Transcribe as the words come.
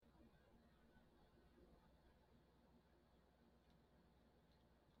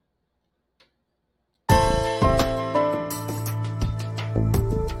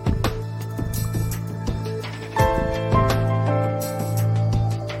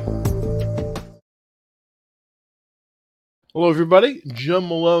Hello, everybody. Jim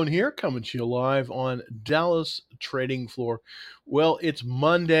Malone here, coming to you live on Dallas Trading Floor. Well, it's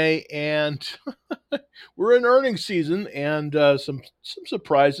Monday, and we're in earnings season, and some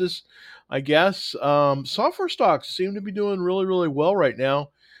surprises, I guess. Software stocks seem to be doing really, really well right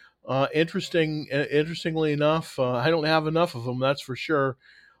now. Interestingly enough, I don't have enough of them, that's for sure.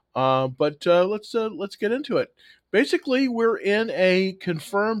 But let's get into it. Basically, we're in a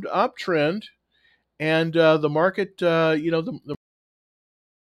confirmed uptrend, and the market, the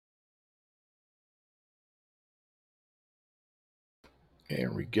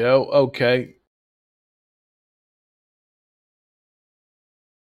there we go. Okay.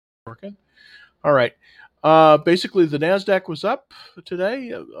 Working. All right. Basically, the Nasdaq was up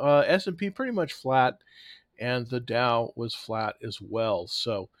today. S&P pretty much flat, and the Dow was flat as well.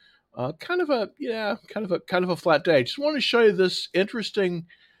 So, kind of a flat day. Just want to show you this interesting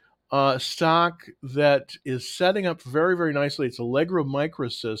stock that is setting up very, very nicely. It's Allegro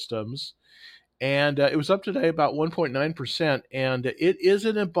Microsystems, and it was up today about 1.9%, and it is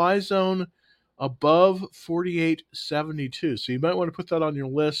in a buy zone above 48.72. So you might want to put that on your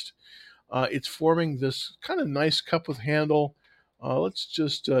list. It's forming this kind of nice cup with handle. Let's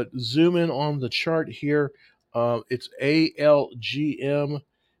just zoom in on the chart here. It's ALGM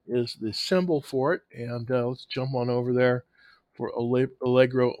is the symbol for it, and let's jump on over there for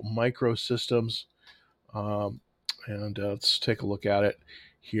Allegro Microsystems, um, and let's take a look at it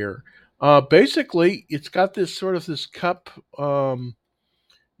here. Basically, it's got this sort of this cup.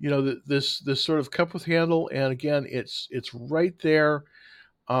 This sort of cup with handle, and again, it's right there,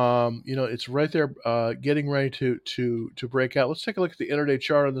 it's right there, getting ready to break out. Let's take a look at the intraday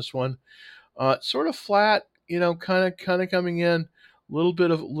chart on this one. Sort of flat, kind of coming in, little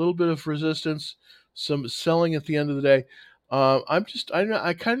bit of resistance, some selling at the end of the day. I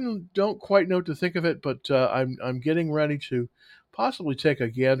kind of don't quite know what to think of it, but I'm getting ready to possibly take a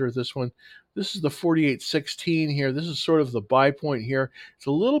gander at this one. This is the 48.16 here. This is sort of the buy point here. It's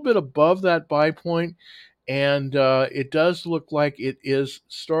a little bit above that buy point, and it does look like it is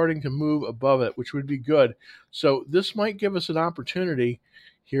starting to move above it, which would be good. So this might give us an opportunity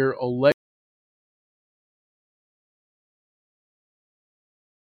here.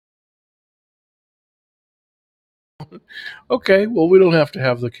 Okay, well, we don't have to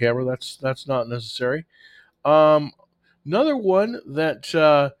have the camera. That's not necessary. Um, Another one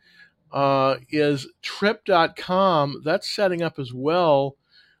that is Trip.com. That's setting up as well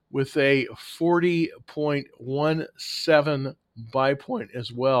with a 40.17 buy point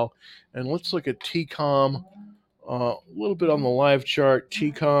as well. And let's look at TCOM, a little bit on the live chart,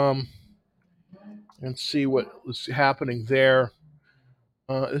 TCOM, and see what is happening there.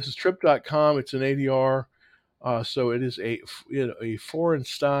 This is Trip.com. It's an ADR. So it is a foreign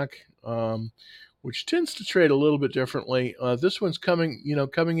stock, which tends to trade a little bit differently. This one's coming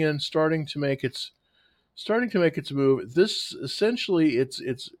in, starting to make its move. This essentially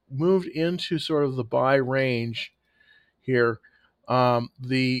it's moved into sort of the buy range here.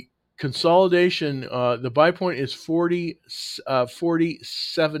 The consolidation, the buy point is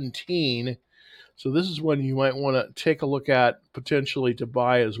 40.17. So this is one you might want to take a look at potentially to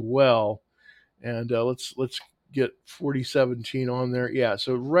buy as well. And let's get 4017 on there. Yeah,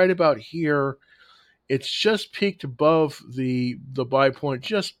 so right about here, it's just peaked above the buy point,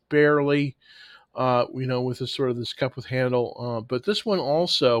 just barely. With this sort of this cup with handle. But this one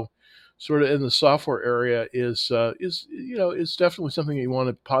also, sort of in the software area, is definitely something that you want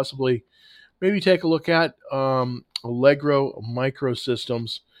to possibly maybe take a look at. Allegro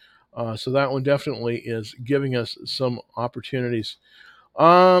Microsystems. So that one definitely is giving us some opportunities.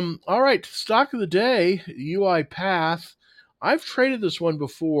 All right, stock of the day, UiPath. I've traded this one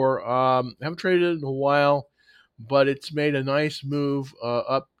before. Haven't traded it in a while, but it's made a nice move,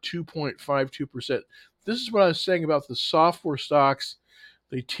 up 2.52%. This is what I was saying about the software stocks.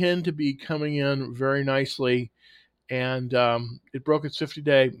 They tend to be coming in very nicely, and it broke its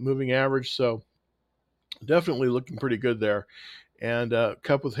 50-day moving average, so definitely looking pretty good there. And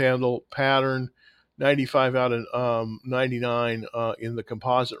cup with handle pattern, 95 out of 99 in the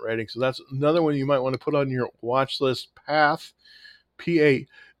composite rating. So that's another one you might want to put on your watch list. PATH.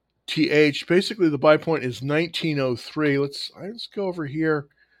 Basically, the buy point is 1903. Let's go over here.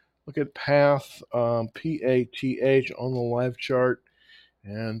 Look at Path, PATH on the live chart,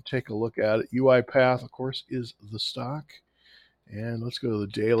 and take a look at it. UiPath, of course, is the stock. And let's go to the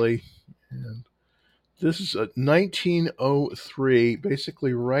daily. And this is a 1903,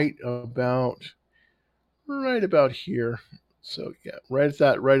 basically right about here. So yeah, right at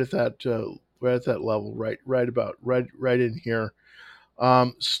that level, right in here.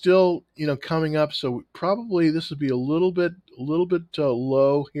 Still, coming up. So probably this would be a little bit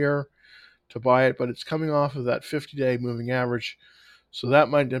low here to buy it, but it's coming off of that 50-day moving average, so that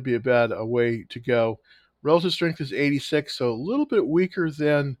might not be a bad way to go. Relative strength is 86, so a little bit weaker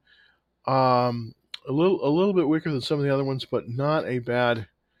than a little bit weaker than some of the other ones, but not a bad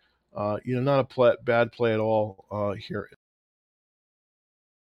not a bad play at all here.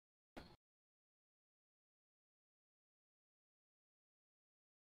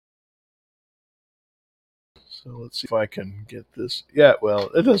 So let's see if I can get this. Yeah,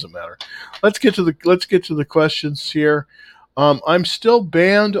 well, it doesn't matter. Let's get to the questions here. I'm still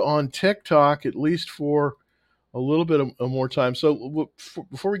banned on TikTok at least for a little bit of more time. So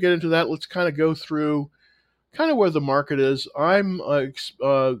before we get into that, let's kind of go through kind of where the market is.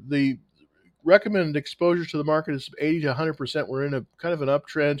 The recommended exposure to the market is 80 to 100%. We're in a kind of an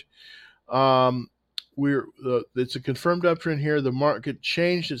uptrend. Um, it's a confirmed uptrend here. The market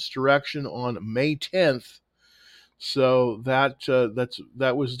changed its direction on May 10th, so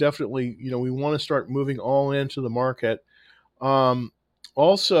that was definitely, we want to start moving all into the market. Um,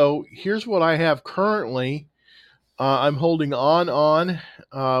 Also, here's what I have currently. I'm holding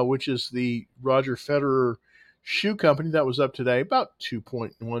which is the Roger Federer shoe company that was up today about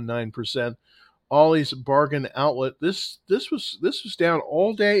 2.19%. Ollie's Bargain Outlet. This was down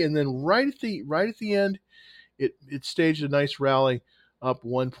all day, and then right at the end, it staged a nice rally up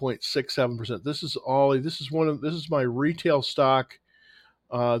 1.67%. This is Ollie. This is my retail stock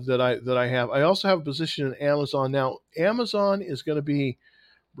that I have. I also have a position in Amazon. Now, Amazon is going to be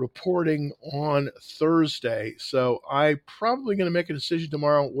reporting on Thursday, so I'm probably going to make a decision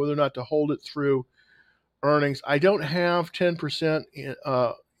tomorrow whether or not to hold it through earnings. I don't have 10%.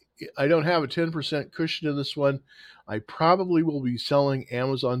 I don't have a 10% cushion in this one. I probably will be selling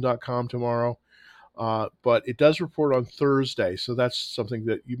Amazon.com tomorrow, but it does report on Thursday, so that's something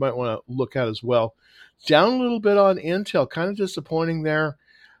that you might want to look at as well. Down a little bit on Intel, kind of disappointing there.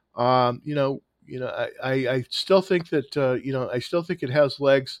 I still think that I still think it has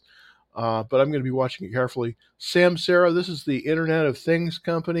legs, but I'm going to be watching it carefully. Samsara, this is the Internet of Things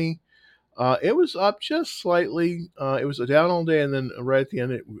company. It was up just slightly. It was down all day, and then right at the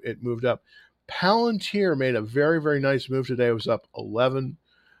end, it moved up. Palantir made a very, very nice move today. It was up 11.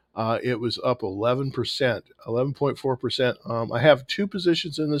 It was up 11%, 11.4%. I have two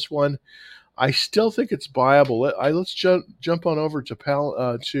positions in this one. I still think it's buyable. Let's jump on over to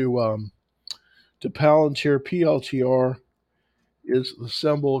Palantir. PLTR is the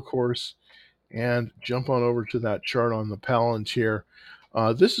symbol, of course, and jump on over to that chart on the Palantir.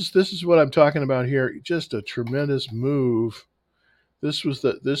 This is what I'm talking about here. Just a tremendous move. This was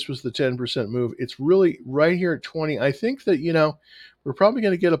the 10% move. It's really right here at 20. I think that we're probably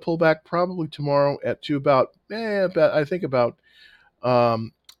going to get a pullback probably tomorrow at to about I think about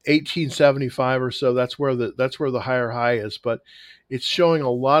 1875 or so. That's where the higher high is, but it's showing a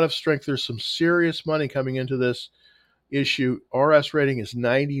lot of strength. There's some serious money coming into this issue. RS rating is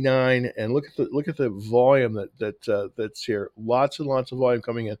 99, and look at the volume that's here. Lots and lots of volume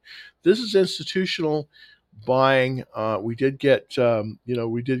coming in. This is institutional buying. We did get a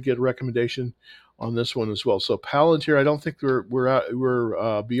recommendation on this one as well. So Palantir, I don't think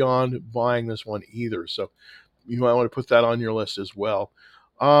we're beyond buying this one either. So you might want to put that on your list as well.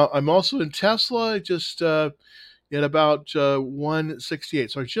 I'm also in Tesla, just at about 168.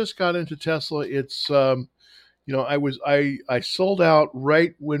 So I just got into Tesla. It's I sold out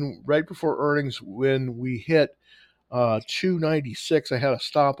right before earnings when we hit 296. I had a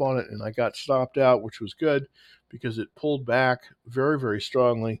stop on it, and I got stopped out, which was good because it pulled back very, very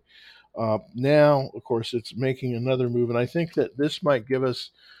strongly. Now, of course, it's making another move, and I think that this might give us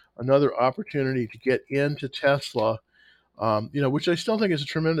another opportunity to get into Tesla. Which I still think is a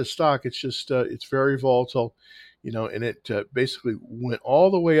tremendous stock. It's just it's very volatile, and it basically went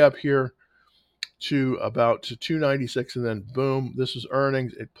all the way up here to about to 296, and then boom, this was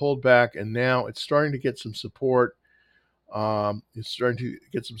earnings. It pulled back, and now it's starting to get some support. It's starting to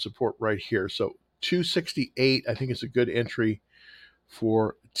get some support right here. So 268, I think, is a good entry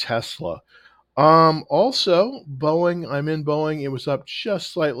for Tesla. Also Boeing. I'm in Boeing. It was up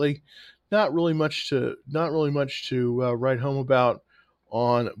just slightly. Not really much to write home about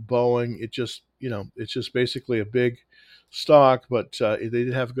on Boeing. It's just basically a big stock, but they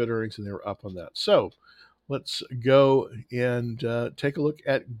did have good earnings and they were up on that. So let's go and take a look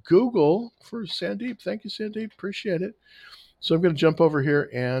at Google for Sandeep. Thank you, Sandeep. Appreciate it. So I'm going to jump over here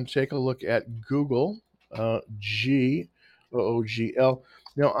and take a look at Google, GOOGL.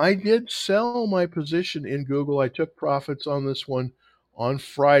 Now, I did sell my position in Google. I took profits on this one on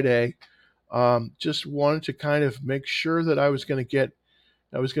Friday. Just wanted to kind of make sure that I was going to get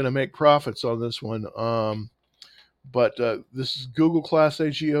I was going to make profits on this one. But this is Google Class A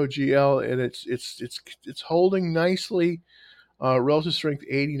GOGL, and it's holding nicely. Relative strength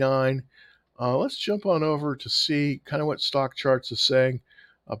 89. Let's jump on over to see kind of what Stock Charts is saying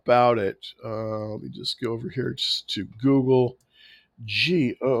about it. Let me just go over here just to Google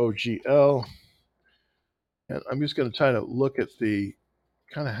GOOGL, and I'm just going to try to look at the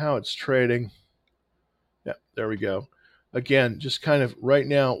kind of how it's trading. Yeah, there we go. Again, just kind of right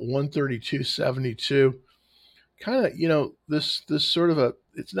now 132.72. Kind of, this sort of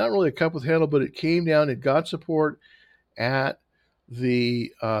it's not really a cup with handle, but it came down. It got support at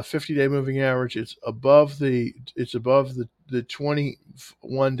the 50-day moving average. It's above the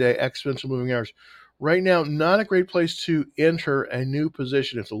 21-day exponential moving average. Right now, not a great place to enter a new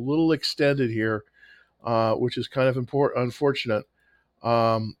position. It's a little extended here, which is kind of unfortunate.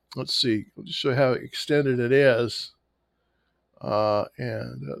 Let's see. I'll just show you how extended it is.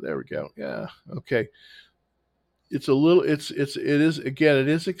 And there we go. Yeah. Okay. It's a little. It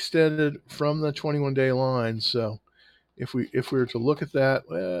is extended from the 21-day line. So if we were to look at that,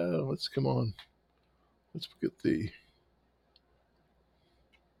 well, let's come on. Let's get the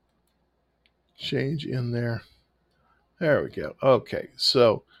change in there. There we go. Okay.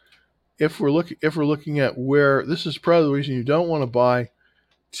 So if we're looking at where this is probably the reason you don't want to buy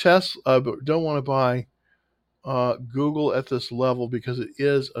Tesla, but don't want to buy Google at this level, because it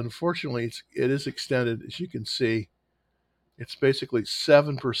is, unfortunately, it is extended. As you can see, it's basically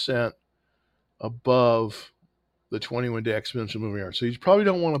 7% above the 21-day exponential moving average. So you probably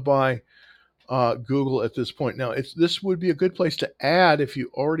don't want to buy Google at this point. Now, this would be a good place to add if you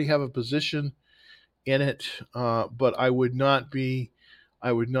already have a position in it, but I would not be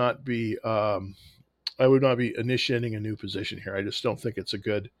initiating a new position here. I just don't think it's a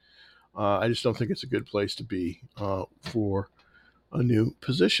good place to be for a new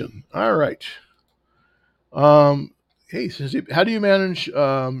position. All right. Hey, how do you manage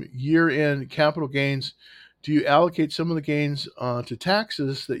year-end capital gains? Do you allocate some of the gains to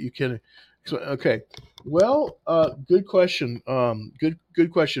taxes that you can? Okay. Well, good question.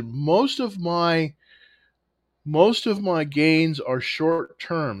 Good question. Most of my gains are short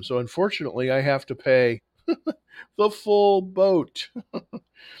term, so unfortunately, I have to pay the full boat.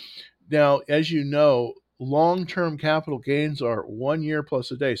 Now, as you know, long-term capital gains are 1 year plus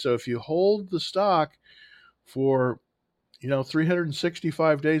a day. So if you hold the stock for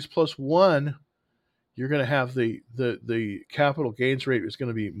 365 days plus one, you're going to have the capital gains rate is going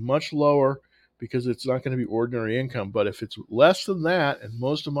to be much lower, because it's not going to be ordinary income. But if it's less than that, and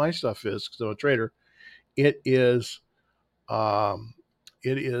most of my stuff is, because I'm a trader, it is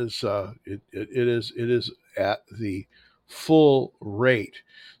at the full rate.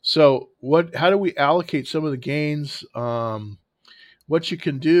 So how do we allocate some of the gains? What you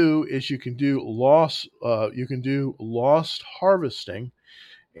can do is you can do loss harvesting,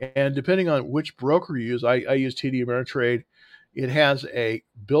 and depending on which broker you use, I use TD Ameritrade. It has a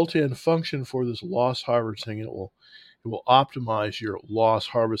built-in function for this loss harvesting, and it will optimize your loss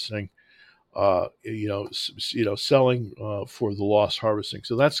harvesting. Selling for the loss harvesting.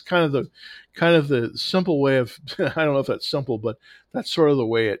 So that's kind of the simple way of. I don't know if that's simple, but that's sort of the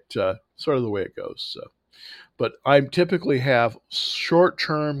way it goes. So. But I typically have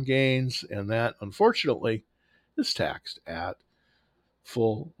short-term gains, and that, unfortunately, is taxed at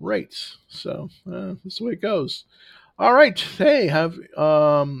full rates. So that's the way it goes. All right. Hey,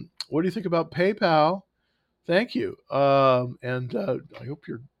 what do you think about PayPal? Thank you. And I hope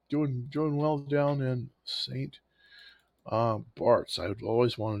you're doing well down in St. Bart's. I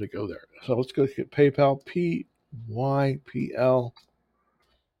always wanted to go there. So let's go get PayPal, PYPL.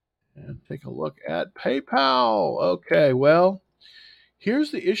 And take a look at PayPal. Okay, well,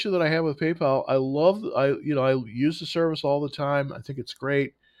 here's the issue that I have with PayPal. I use the service all the time. I think it's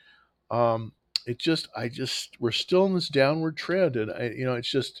great. We're still in this downward trend, and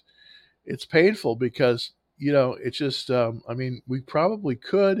it's painful, because we probably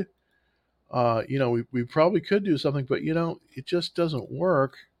could, we probably could do something, but it just doesn't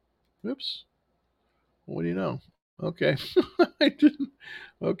work. Whoops. What do you know? Okay. I didn't.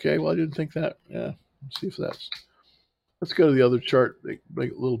 Okay. Well, I didn't think that. Yeah. Let's see if let's go to the other chart. Make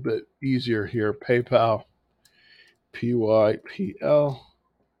it a little bit easier here. PayPal, PYPL.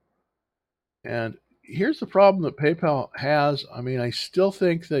 And here's the problem that PayPal has. I mean, I still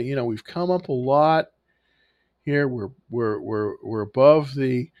think that, we've come up a lot here. We're above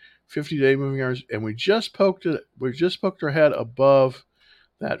the 50-day moving average, and we just poked our head above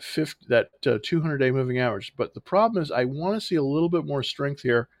that 200-day moving average. But the problem is, I want to see a little bit more strength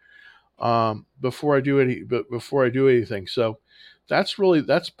here before I do anything. So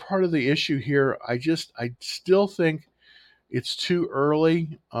that's part of the issue here. I still think it's too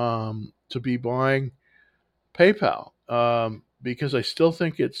early to be buying PayPal, because I still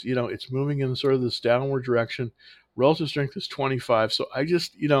think it's, it's moving in sort of this downward direction. Relative strength is 25. So I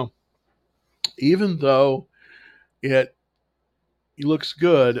just, even though it looks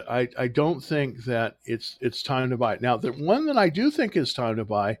good, I don't think that it's time to buy. Now, the one that I do think is time to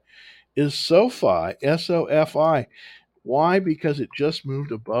buy is SoFi, SOFI. Why? Because it just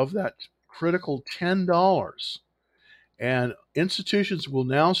moved above that critical $10. And institutions will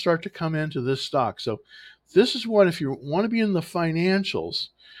now start to come into this stock. So this is one, if you want to be in the financials,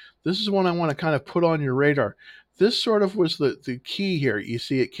 this is one I want to kind of put on your radar. This sort of was the key here. You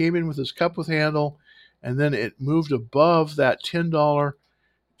see, it came in with this cup with handle, and then it moved above that $10.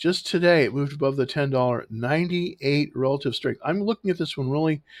 Just today, it moved above the $10, 98 relative strength. I'm looking at this one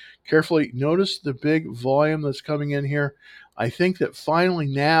really carefully. Notice the big volume that's coming in here. I think that finally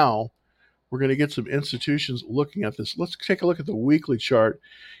now we're going to get some institutions looking at this. Let's take a look at the weekly chart.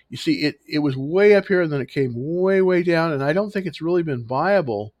 You see, it was way up here and then it came way, way down, and I don't think it's really been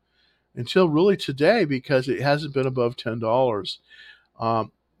viable until really today because it hasn't been above $10.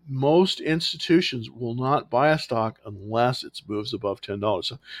 Um, Most institutions will not buy a stock unless it moves above $10.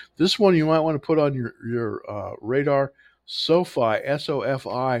 So this one you might want to put on your radar. SoFi,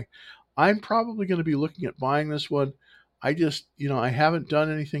 SOFI. I'm probably going to be looking at buying this one. I just, I haven't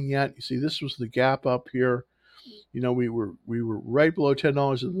done anything yet. You see, this was the gap up here. We were right below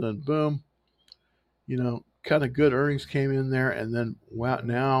 $10, and then boom, kind of good earnings came in there, and then wow,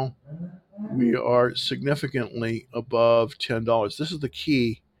 now we are significantly above $10. This is the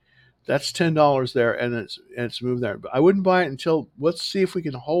key. That's $10 there, and it's moved there. But I wouldn't buy it until, let's see if we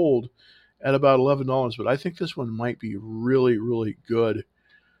can hold at about $11. But I think this one might be really, really good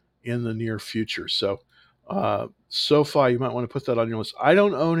in the near future. So, SoFi, you might want to put that on your list. I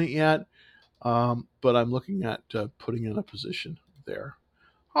don't own it yet, but I'm looking at putting in a position there.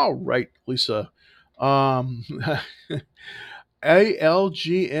 All right, Lisa. Um,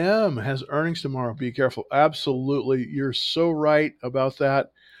 ALGM has earnings tomorrow. Be careful. Absolutely. You're so right about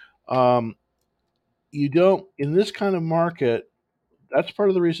that. Um, you don't, in this kind of market, that's part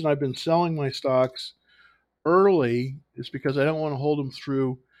of the reason I've been selling my stocks early, is because I don't want to hold them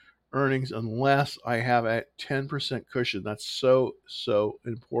through earnings unless I have a 10% cushion. That's so, so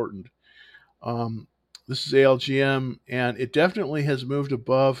important. Um, this is ALGM, and it definitely has moved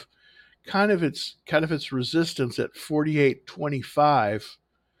above kind of its resistance at 48.25,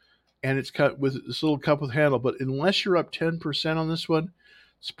 and it's cut with this little cup with handle. But unless you're up 10% on this one,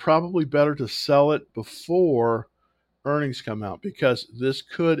 it's probably better to sell it before earnings come out, because this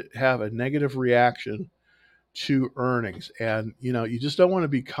could have a negative reaction to earnings, and you just don't want to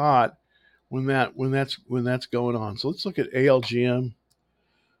be caught when that's going on. So let's look at ALGM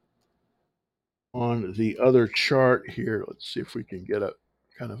on the other chart here. Let's see if we can get a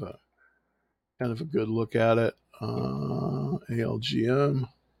kind of a kind of a good look at it. ALGM.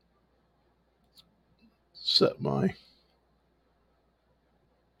 Set my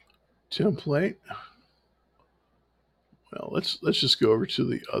template. Well, let's just go over to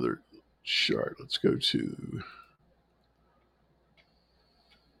the other chart. Let's go to,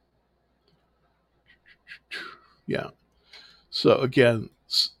 yeah. So again,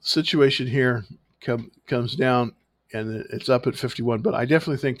 situation here comes down, and it's up at 51. But I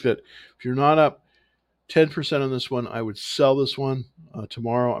definitely think that if you're not up 10% on this one, I would sell this one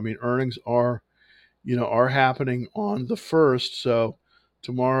tomorrow. I mean, earnings are happening on the first, so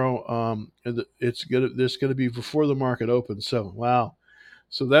tomorrow it's gonna be before the market opens. So wow,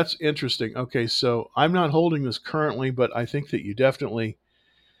 so that's interesting. Okay, so I'm not holding this currently, but I think that you definitely,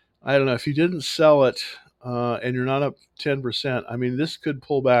 I don't know, if you didn't sell it and you're not up 10%. I mean, this could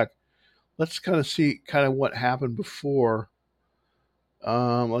pull back. Let's kind of see kind of what happened before.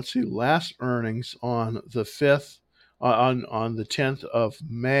 Let's see, last earnings on the 5th, on the 10th of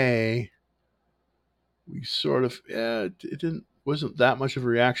May. We sort of, it didn't wasn't that much of a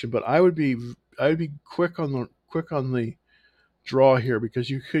reaction, but I would be quick on the draw here, because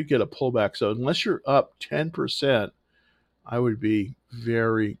you could get a pullback. So unless you're up 10%, I would be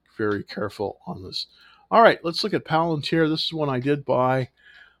very, very careful on this. All right, let's look at Palantir. This is one I did buy.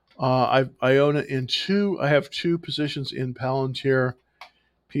 I own it in two. I have two positions in Palantir,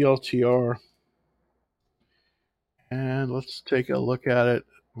 PLTR, and let's take a look at it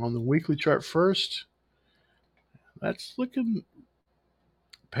on the weekly chart first. That's looking.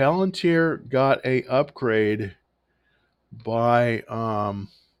 Palantir got a upgrade by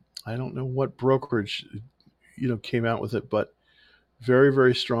I don't know what brokerage came out with it, but very,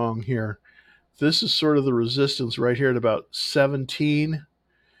 very strong here. This is sort of the resistance right here at about 17,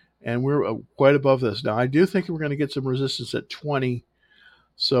 and we're quite above this. Now, I do think we're going to get some resistance at 20,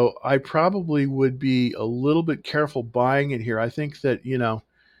 so I probably would be a little bit careful buying it here. I think that,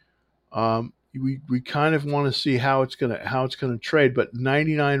 we kind of want to see how it's gonna trade, but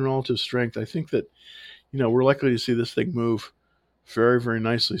 99 relative strength. I think that we're likely to see this thing move very, very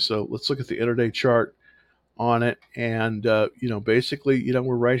nicely. So let's look at the intraday chart on it, and basically,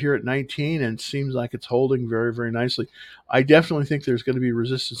 we're right here at 19, and it seems like it's holding very, very nicely. I definitely think there's going to be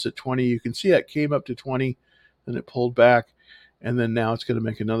resistance at 20. You can see it came up to 20, then it pulled back, and then now it's going to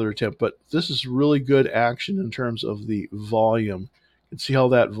make another attempt. But this is really good action in terms of the volume. You can see how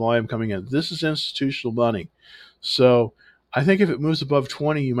that volume coming in. This is institutional money, so I think if it moves above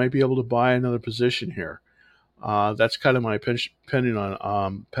 20, you might be able to buy another position here. That's kind of my opinion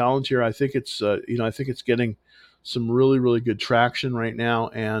on Palantir. I think it's getting some really, really good traction right now,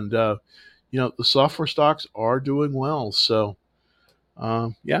 and the software stocks are doing well. So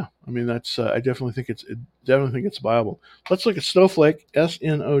yeah, I mean I definitely think it's viable. Let's look at Snowflake,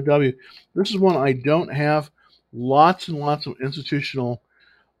 SNOW. This is one I don't have. Lots and lots of institutional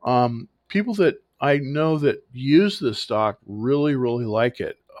people that I know that use this stock really, really like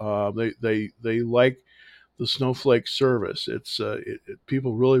it. They like the Snowflake service.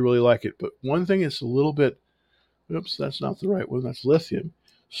 People really, really like it. But one thing is a little bit. Oops, that's not the right one. That's lithium.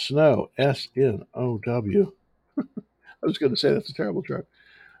 Snow, SNOW. I was going to say that's a terrible chart.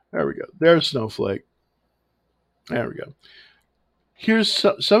 There we go. There's Snowflake. There we go. Here's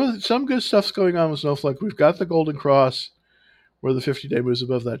some good stuff's going on with Snowflake. We've got the Golden Cross where the 50-day moves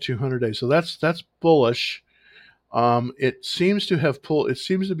above that 200-day. So that's bullish. It seems to have pulled. It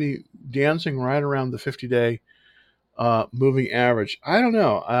seems to be dancing right around the 50-day moving average. I don't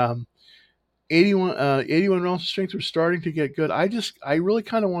know. 81 relative strength. We're starting to get good. I really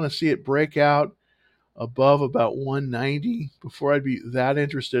kind of want to see it break out above about 190 before I'd be that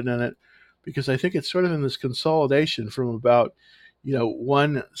interested in it, because I think it's sort of in this consolidation from about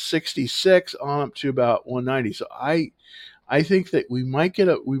 166 on up to about 190. So I think that we might get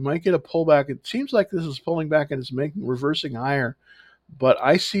a pullback. It seems like this is pulling back and it's reversing higher, but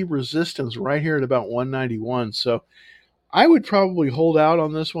I see resistance right here at about 191. So I would probably hold out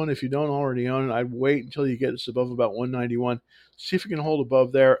on this one if you don't already own it. I'd wait until you get us above about 191, see if you can hold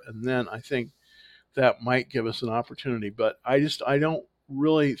above there, and then I think that might give us an opportunity. But I don't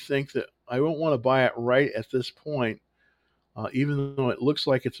really think that I won't want to buy it right at this point, even though it looks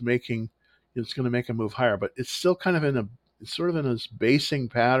like it's going to make a move higher. But it's still kind of it's sort of in this basing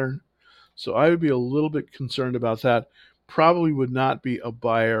pattern. So I would be a little bit concerned about that. Probably would not be a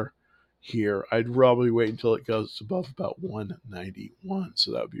buyer here. I'd probably wait until it goes above about 191.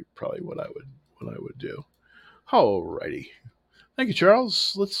 So that would be probably what I would do. Alrighty. Thank you,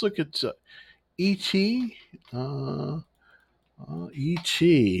 Charles. Let's look at ET. ET.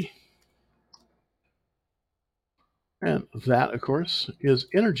 And that, of course, is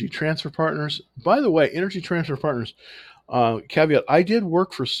Energy Transfer Partners. By the way, Energy Transfer Partners, caveat, I did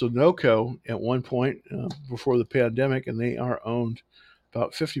work for Sunoco at one point before the pandemic, and they are owned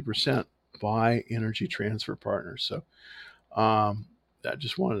about 50% by Energy Transfer Partners. So I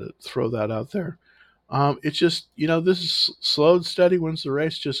just wanted to throw that out there. It's just, this is slow and steady wins the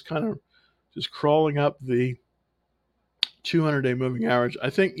race, just kind of just crawling up the 200-day moving average.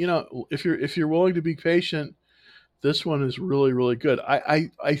 I think, if you're willing to be patient, this one is really, really good.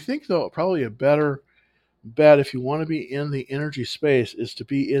 I think, though, probably a better bet if you want to be in the energy space is to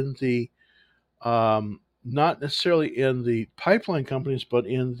be in the not necessarily in the pipeline companies, but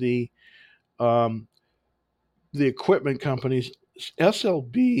in the equipment companies.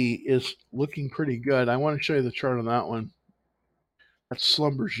 SLB is looking pretty good. I want to show you the chart on that one. That's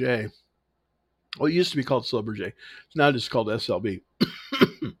Schlumberger. Well, it used to be called Schlumberger. It's now just called SLB.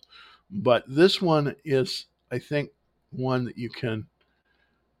 But this one is, I think, one that you can,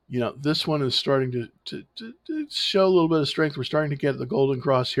 this one is starting to show a little bit of strength. We're starting to get the Golden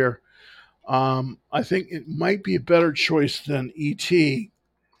Cross here. I think it might be a better choice than ET,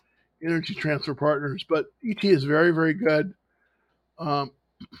 Energy Transfer Partners, but ET is very, very good. That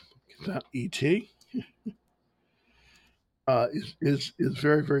ET is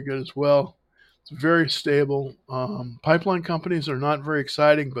very, very good as well. It's very stable. Pipeline companies are not very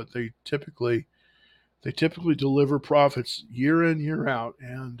exciting, but they typically deliver profits year in, year out,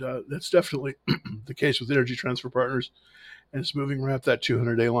 and that's definitely the case with Energy Transfer Partners. And it's moving right up that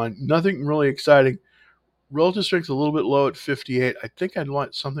 200-day line. Nothing really exciting. Relative strength a little bit low at 58. I think I'd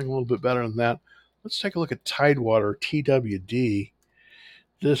want something a little bit better than that. Let's take a look at Tidewater, TWD.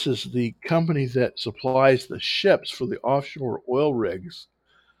 This is the company that supplies the ships for the offshore oil rigs.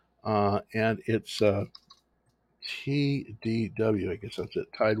 and it's TDW. I guess that's it.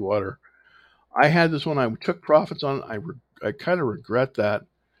 Tidewater. I had this one. I took profits on it. I kind of regret that.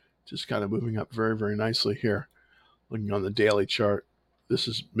 Just kind of moving up very, very nicely here. Looking on the daily chart, this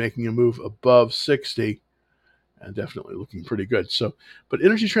is making a move above 60 and definitely looking pretty good. So, but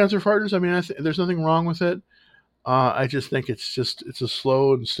Energy Transfer Partners, I mean, there's nothing wrong with it. I just think it's a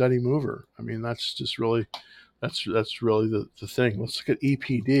slow and steady mover. I mean, that's just really that's really the thing. Let's look at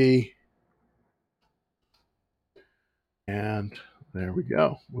EPD, and there we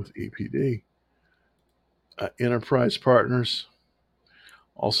go with EPD. Enterprise Partners,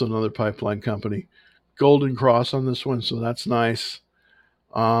 also another pipeline company. Golden Cross on this one, so that's nice.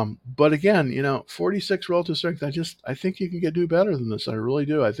 But again, 46 relative strength. I think you can do better than this. I really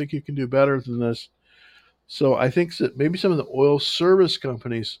do. I think you can do better than this. So I think that maybe some of the oil service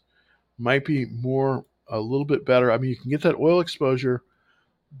companies might be a little bit better. I mean, you can get that oil exposure,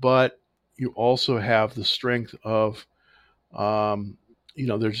 but you also have the strength of, um,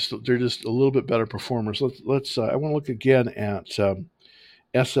 they're just a little bit better performers. Let's. I want to look again at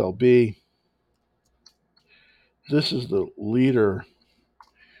SLB. This is the leader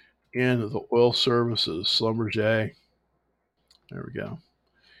in the oil services. Schlumberger. There we go.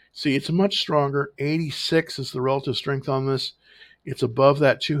 See, it's much stronger. 86 is the relative strength on this. It's above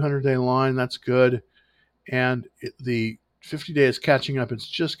that 200-day line. That's good. And the 50-day is catching up. It's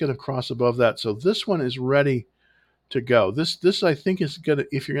just going to cross above that. So this one is ready to go. This I think is going to,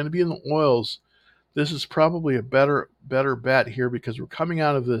 if you're going to be in the oils, this is probably a better bet here because we're coming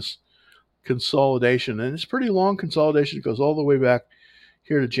out of this consolidation, and it's pretty long consolidation. It goes all the way back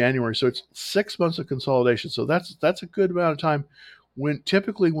here to January. So it's 6 months of consolidation. So that's a good amount of time. When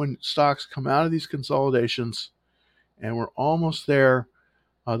stocks come out of these consolidations, and we're almost there,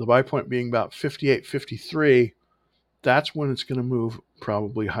 the buy point being about 58, 53, that's when it's going to move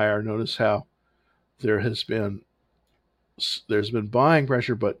probably higher. Notice how there has been there's been buying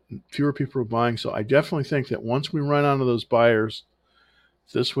pressure, but fewer people are buying. So I definitely think that once we run out of those buyers,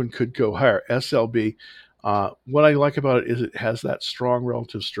 this one could go higher. SLB. What I like about it is it has that strong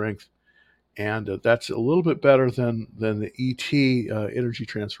relative strength, and that's a little bit better than the ET Energy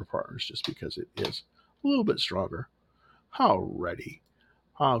Transfer Partners, just because it is a little bit stronger. Alrighty.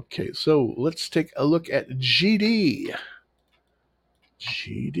 Okay, so let's take a look at GD.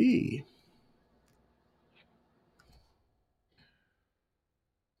 GD.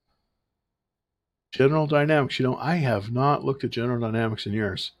 General Dynamics. I have not looked at General Dynamics in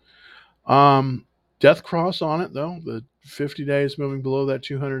years. Death cross on it though. The 50 days moving below that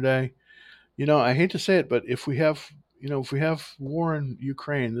 200-day. I hate to say it, but if we have war in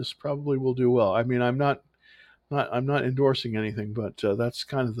Ukraine, this probably will do well. I mean, I'm not endorsing anything, but that's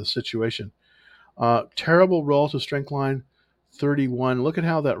kind of the situation. Terrible relative strength line, 31. Look at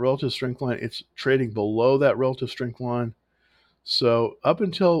how that relative strength line, it's trading below that relative strength line. So up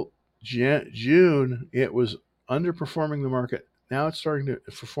until June, it was underperforming the market. Now it's starting to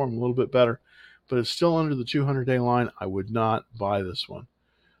perform a little bit better, but it's still under the 200-day line. I would not buy this one.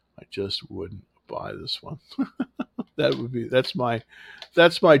 I just wouldn't buy this one. That's my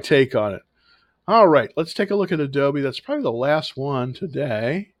take on it. All right, let's take a look at Adobe. That's probably the last one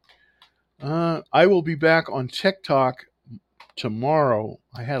today. I will be back on TikTok tomorrow.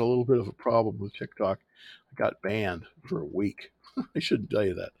 I had a little bit of a problem with TikTok. I got banned for a week. I shouldn't tell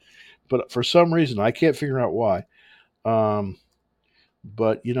you that, but for some reason I can't figure out why. Um,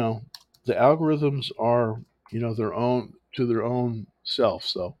 but the algorithms are their own self,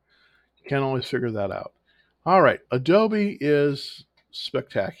 so you can't always figure that out. All right, Adobe is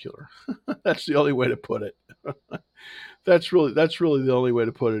spectacular. That's the only way to put it. That's really the only way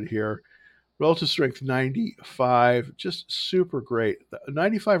to put it here. Relative strength 95, just super great.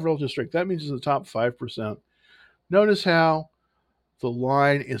 95 relative strength, that means it's in the top 5%. Notice how the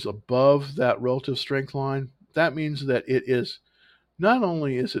line is above that relative strength line. That means that it is not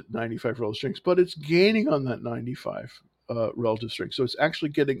only is it 95 relative strength, but it's gaining on that 95 relative strength. So it's actually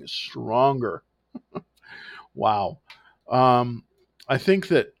getting stronger. Wow. Um, I think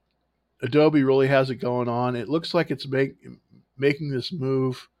that Adobe really has it going on. It looks like it's making this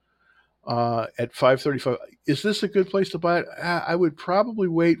move at 535. Is this a good place to buy it? I would probably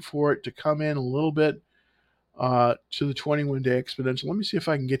wait for it to come in a little bit to the 21-day exponential. Let me see if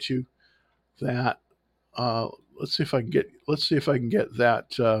I can get you that. Uh, let's see if I can get that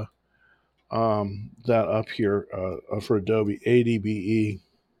up here for Adobe ADBE.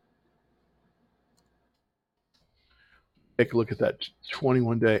 Take a look at that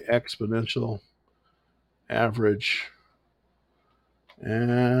 21-day exponential average.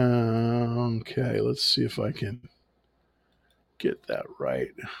 Okay, let's see if I can get that right.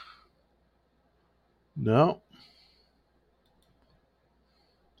 No.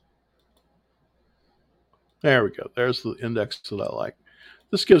 There we go. There's the index that I like.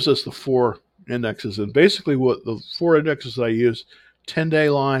 This gives us the 4 indexes. And basically what the 4 indexes that I use, 10-day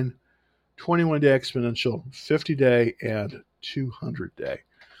line, 21-day exponential, 50-day, and 200-day.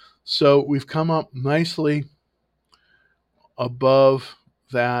 So we've come up nicely above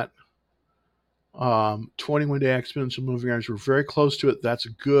that 21-day exponential moving average. We're very close to it. That's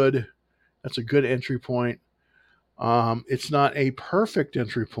good. That's a good entry point. It's not a perfect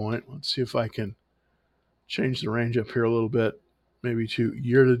entry point. Let's see if I can change the range up here a little bit, maybe to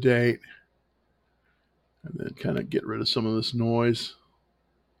year to date, and then kind of get rid of some of this noise.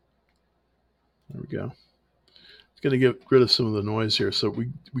 There we go. It's going to get rid of some of the noise here. So we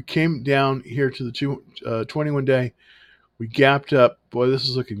came down here to the 21 day. We gapped up. Boy, this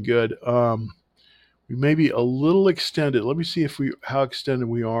is looking good. We may be a little extended. Let me see how extended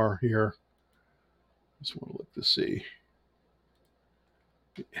we are here. Just want to look to see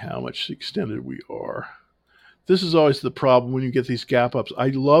how much extended we are. This is always the problem when you get these gap ups. I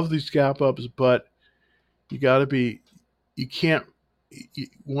love these gap ups, but you got to be, you can't,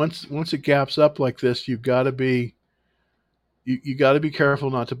 once it gaps up like this, you've got to be, you got to be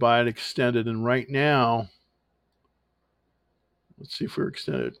careful not to buy it extended. And right now, let's see if we're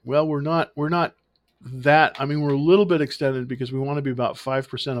extended. Well, we're not that. I mean, we're a little bit extended because we want to be about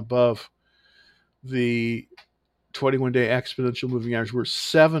 5% above the 21-day exponential moving average. We're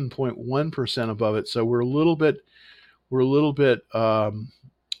 7.1% above it, so we're a little bit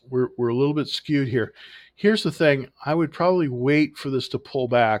skewed here. Here's the thing: I would probably wait for this to pull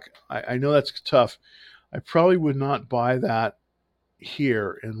back. I know that's tough. I probably would not buy that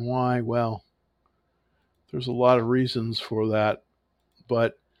here, and why? Well, there's a lot of reasons for that,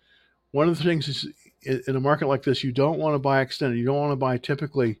 but one of the things is in a market like this, you don't want to buy extended. You don't want to buy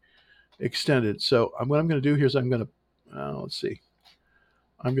typically extended. So what I'm going to do here is I'm going to let's see.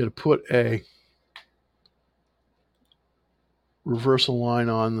 I'm going to put a reversal line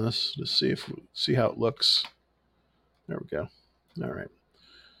on this to see how it looks. There we go. All right.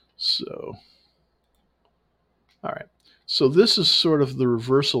 So, all right. So this is sort of the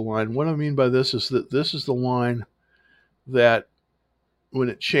reversal line. What I mean by this is that this is the line that when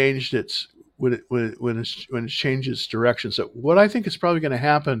it changed its when it changed its direction. So what I think is probably going to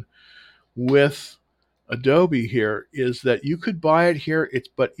happen with Adobe here is that you could buy it here.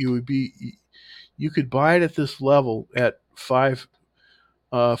 You could buy it at this level at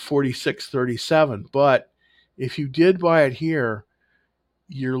 546.37. But if you did buy it here,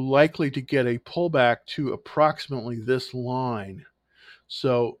 you're likely to get a pullback to approximately this line.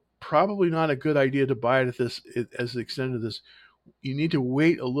 So probably not a good idea to buy it at this as the extent of this. You need to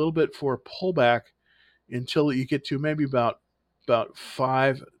wait a little bit for a pullback until you get to maybe about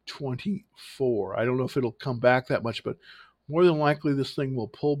 524. I don't know if it'll come back that much, but more than likely this thing will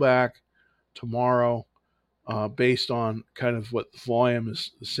pull back tomorrow based on kind of what the volume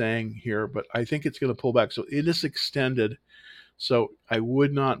is saying here. But I think it's going to pull back. So it is extended. So I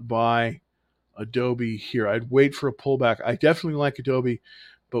would not buy Adobe here. I'd wait for a pullback. I definitely like Adobe,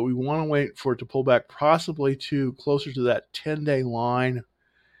 but we want to wait for it to pull back possibly to closer to that 10-day line.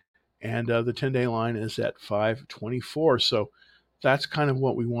 And the 10-day line is at 524. So that's kind of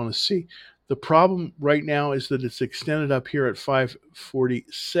what we want to see. The problem right now is that it's extended up here at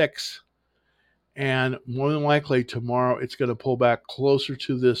 546. And more than likely tomorrow it's going to pull back closer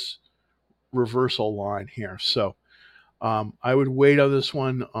to this reversal line here. So I would wait on this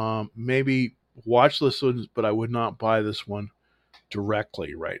one. Maybe watch this one, but I would not buy this one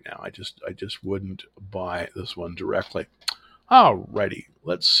directly right now. I just wouldn't buy this one directly. Alrighty,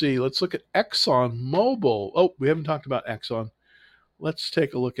 let's see. Let's look at Exxon Mobil. Oh, we haven't talked about Exxon. Let's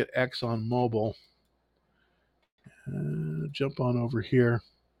take a look at Exxon Mobil. Jump on over here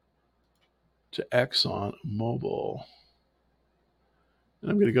to Exxon Mobil. And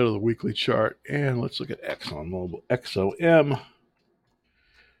I'm going to go to the weekly chart and let's look at Exxon Mobil, XOM.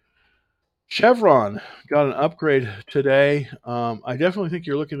 Chevron got an upgrade today. I definitely think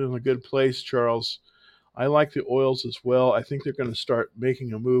you're looking in a good place, Charles. I like the oils as well. I think they're going to start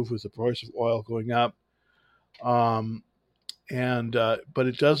making a move with the price of oil going up. But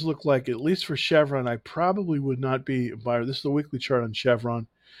it does look like, at least for Chevron, I probably would not be a buyer. This is the weekly chart on Chevron.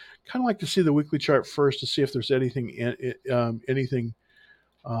 Kind of like to see the weekly chart first to see if there's anything in there.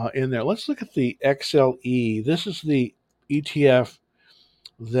 Let's look at the XLE. This is the ETF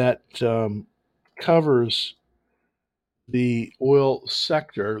that covers the oil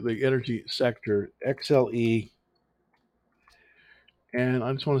sector, the energy sector, XLE. And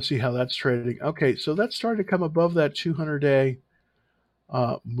I just want to see how that's trading. Okay, so that's starting to come above that 200-day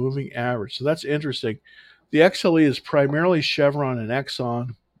moving average. So that's interesting. The XLE is primarily Chevron and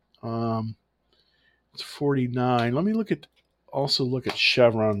Exxon. It's 49. Let me also look at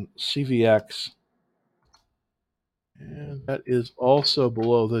Chevron CVX. And that is also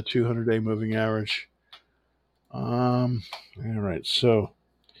below the 200-day moving average. All right, so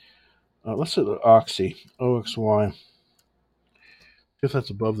let's look at Oxy, OXY. If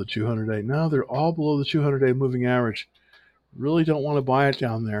that's above the 200-day. No, they're all below the 200-day moving average. Really don't want to buy it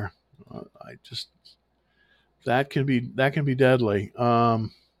down there. That can be deadly.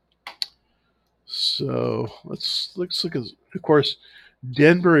 So let's look at, of course,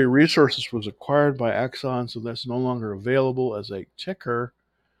 Denbury Resources was acquired by Exxon, so that's no longer available as a ticker.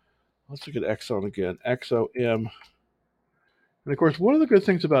 Let's look at Exxon again, XOM. And of course, one of the good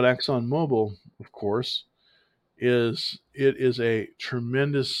things about ExxonMobil, of course, is it is a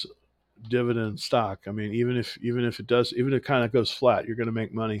tremendous dividend stock. I mean, even if it kind of goes flat, you're going to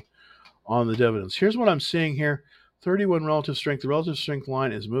make money on the dividends. Here's what I'm seeing here: 31 relative strength. The relative strength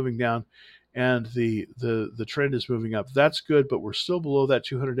line is moving down, and the trend is moving up. That's good, but we're still below that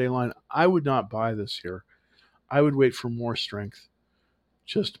 200-day line. I would not buy this here. I would wait for more strength.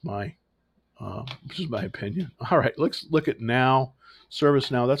 Just my opinion. All right, let's look at Now.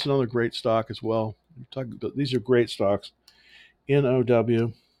 ServiceNow. That's another great stock as well. These are great stocks.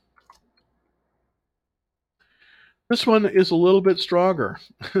 NOW. This one is a little bit stronger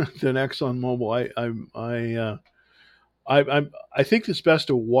than ExxonMobil. I think it's best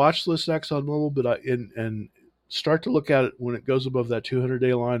to watch this ExxonMobil, but and start to look at it when it goes above that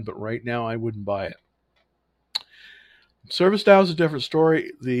 200-day line. But right now, I wouldn't buy it. ServiceNow is a different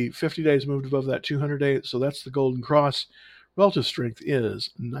story. The 50 days moved above that 200-day, so that's the golden cross. Relative strength is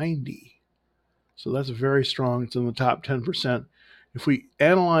 90, so that's very strong. It's in the top 10%. If we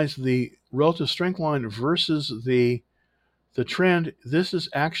analyze the relative strength line versus the trend, this is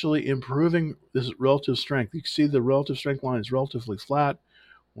actually improving this relative strength. You can see the relative strength line is relatively flat,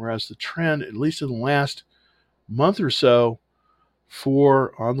 whereas the trend, at least in the last month or so,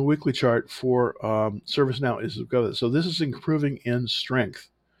 on the weekly chart for ServiceNow is good. So this is improving in strength.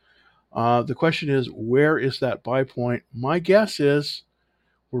 The question is, where is that buy point? My guess is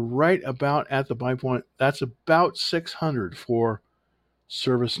we're right about at the buy point. That's about 600 for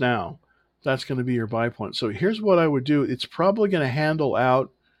ServiceNow. That's going to be your buy point. So here's what I would do. It's probably going to handle out.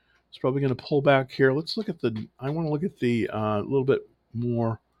 It's probably going to pull back here. Let's look at I want to look at the little bit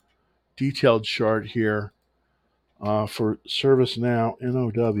more detailed chart here for ServiceNow,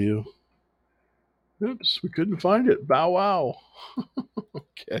 NOW. Oops, we couldn't find it. Bow wow.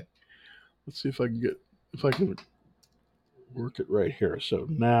 Okay. Let's see if I can work it right here. So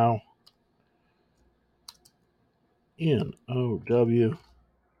now, NOW.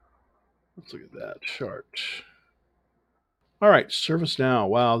 Let's look at that chart. All right, ServiceNow.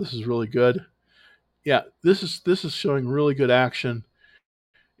 Wow, this is really good. Yeah, this is showing really good action.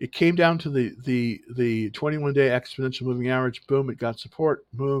 It came down to the 21-day exponential moving average. Boom, it got support,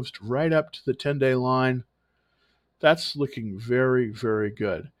 moves right up to the 10-day line. That's looking very, very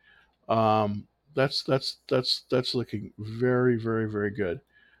good. That's looking very, very, very good.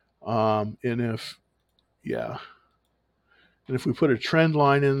 And if we put a trend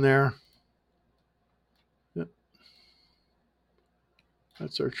line in there, yep,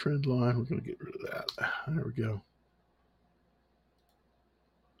 that's our trend line. We're going to get rid of that. There we go.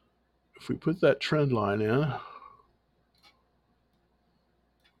 If we put that trend line in,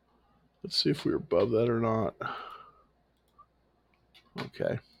 let's see if we're above that or not.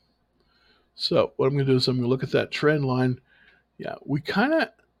 Okay. So what I'm going to do is I'm going to look at that trend line. Yeah, we kind of...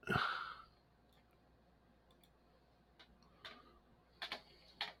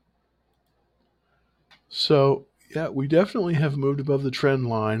 So, yeah, we definitely have moved above the trend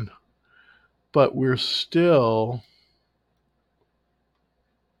line, but we're still...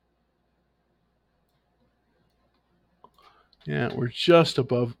 Yeah, we're just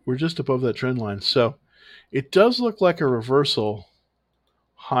above that trend line. So it does look like a reversal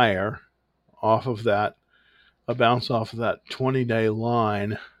higher off of that, a bounce off of that 20-day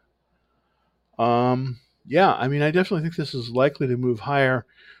line. Yeah, I mean, I definitely think this is likely to move higher.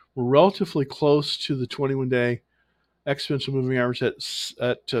 We're relatively close to the 21-day exponential moving average at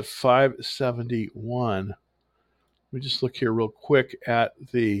 571. Let me just look here real quick at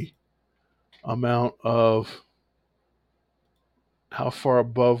the amount of how far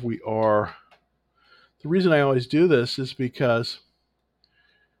above we are. The reason I always do this is because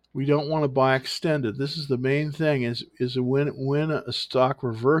we don't want to buy extended. This is the main thing is when a stock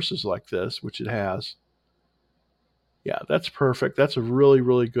reverses like this, which it has. Yeah, that's perfect. That's a really,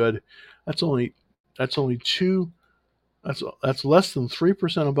 really good. That's only two That's less than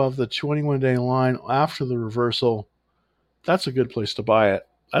 3% above the 21-day line after the reversal. That's a good place to buy it.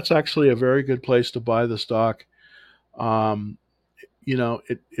 That's actually a very good place to buy the stock. Um,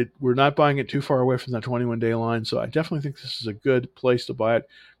 we're not buying it too far away from that 21-day line, so I definitely think this is a good place to buy it.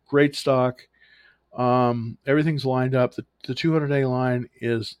 Great stock. Everything's lined up. The 200-day line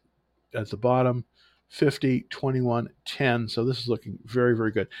is at the bottom, 50, 21, 10. So this is looking very,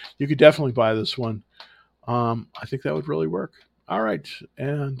 very good. You could definitely buy this one. I think that would really work. All right,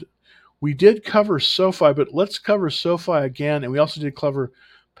 and we did cover SoFi, but let's cover SoFi again, and we also did cover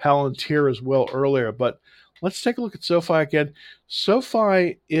Palantir as well earlier. But let's take a look at SoFi again.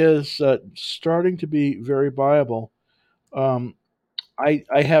 SoFi is starting to be very viable. Um, I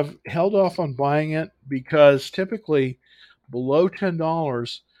have held off on buying it because typically below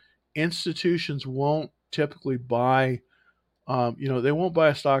 $10, institutions won't typically buy. They won't buy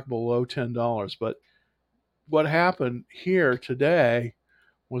a stock below $10. But what happened here today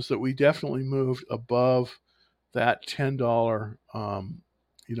was that we definitely moved above that $10.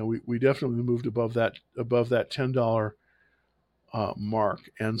 We definitely moved above that $10 mark.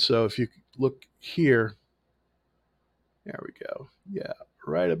 And so if you look here, there we go. Yeah,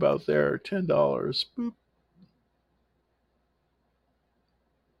 right about there, $10. Boop.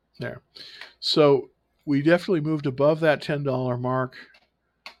 There. So we definitely moved above that $10 mark.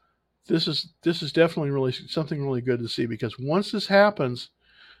 This is definitely really something really good to see, because once this happens,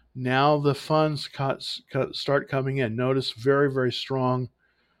 now the funds start coming in. Notice very, very strong,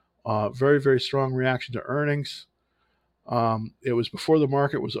 very, very strong reaction to earnings. It was before the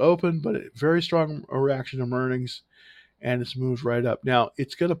market was open, but a very strong reaction to earnings, and it's moved right up. Now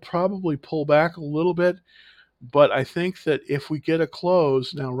it's going to probably pull back a little bit, but I think that if we get a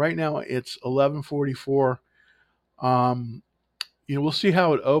close now, right now it's 11:44. Um, we'll see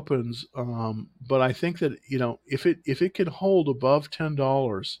how it opens, but I think that if it can hold above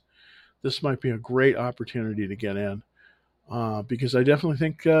 $10, this might be a great opportunity to get in, because I definitely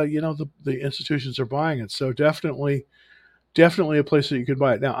think the institutions are buying it. So definitely a place that you could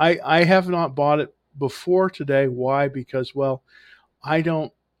buy it. Now I have not bought it before today. Why? Because, well, I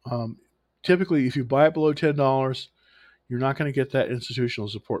don't. Typically, if you buy it below $10, you're not going to get that institutional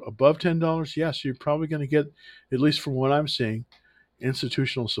support. Above $10, yes, you're probably going to get, at least from what I'm seeing,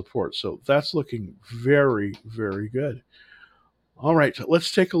 institutional support. So that's looking very, very good. All right,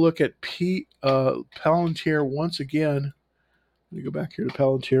 let's take a look at Palantir once again. Let me go back here to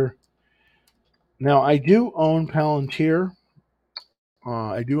Palantir. Now, I do own Palantir.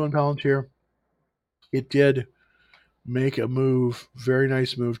 I do own Palantir. It did make a move, very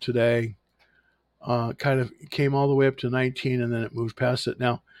nice move today. Kind of came all the way up to 19, and then it moved past it.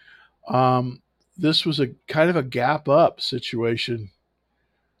 Now, this was a kind of a gap up situation.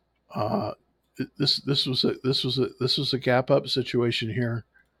 This was a gap up situation here.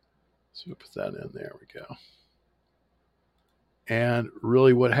 So we'll put that in. There we go. And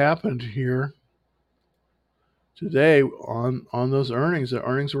really, what happened here today on those earnings, the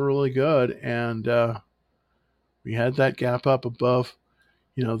earnings were really good, and we had that gap up above,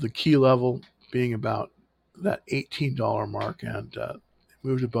 the key level being about that $18 mark, and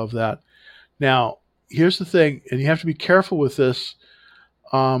moved above that. Now, here's the thing, and you have to be careful with this.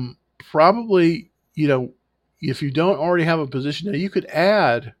 Probably, if you don't already have a position, now you could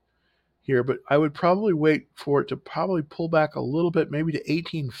add here, but I would probably wait for it to probably pull back a little bit, maybe to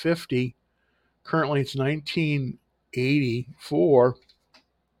 1850. Currently, it's 1984,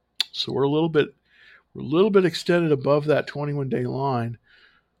 so we're a little bit extended above that 21-day line,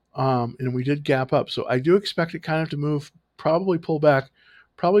 and we did gap up. So I do expect it kind of to move, probably pull back,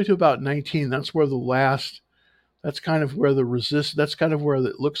 probably to about 19. That's where the last. That's kind of where the resist. That's kind of where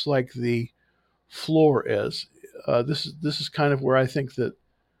it looks like the floor is. This is kind of where I think that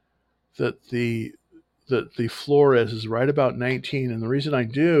the floor is right about 19. And the reason I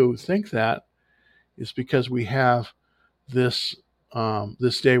do think that is because we have this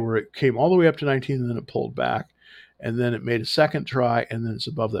day where it came all the way up to 19, and then it pulled back, and then it made a second try, and then it's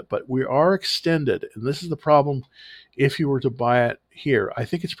above that. But we are extended, and this is the problem. If you were to buy it here, I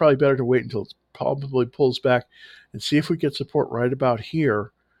think it's probably better to wait until it probably pulls back and see if we get support right about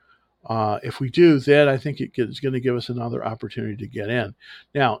here. If we do, then I think it's going to give us another opportunity to get in.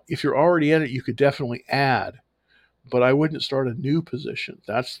 Now, if you're already in it, you could definitely add, but I wouldn't start a new position.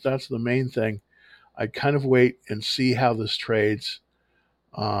 That's the main thing. I'd kind of wait and see how this trades,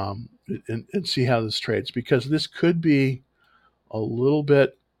 and see how this trades, because this could be a little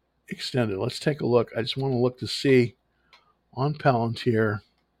bit extended. Let's take a look. I just want to look to see on Palantir.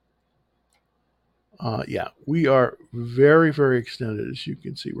 Yeah, we are very, very extended. As you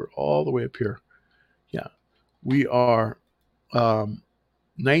can see, we're all the way up here. Yeah. We are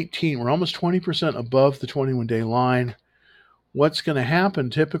 19, we're almost 20% above the 21-day line. What's going to happen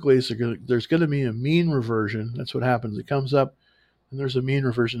typically is there's going to be a mean reversion. That's what happens. It comes up and there's a mean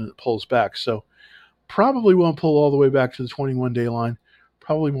reversion and it pulls back. So probably won't pull all the way back to the 21-day line,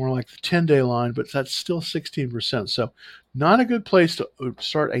 probably more like the 10-day line, but that's still 16%. So not a good place to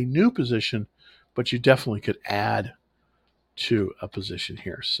start a new position, but you definitely could add to a position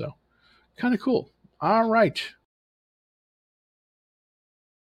here. So kind of cool. All right.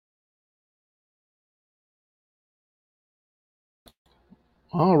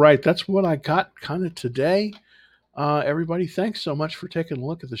 All right. That's what I got kind of today. Everybody, thanks so much for taking a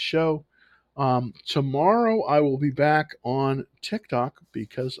look at the show. Tomorrow I will be back on TikTok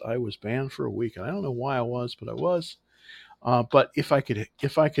because I was banned for a week. And I don't know why I was, but I was. But if I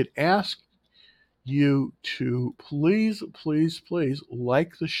could ask you to please, please, please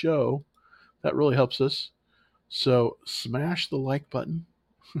like the show, that really helps us. So smash the like button,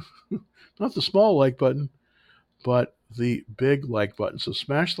 not the small like button, but the big like button. So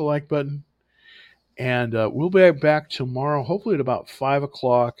smash the like button, and we'll be back tomorrow, hopefully at about 5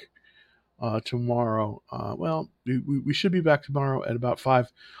 o'clock. Tomorrow. We should be back tomorrow at about 5.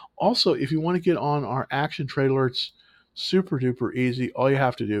 Also, if you want to get on our action trade alerts, super duper easy. All you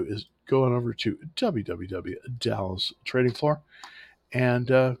have to do is go on over to www.Dallas Trading Floor, and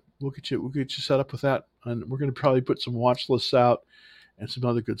we'll get you set up with that. And we're going to probably put some watch lists out and some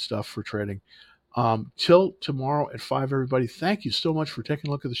other good stuff for trading. Till tomorrow at 5, everybody. Thank you so much for taking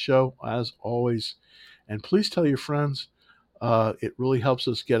a look at the show, as always. And please tell your friends. It really helps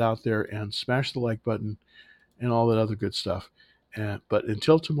us get out there and smash the like button and all that other good stuff. But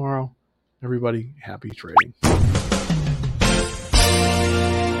until tomorrow, everybody, happy trading.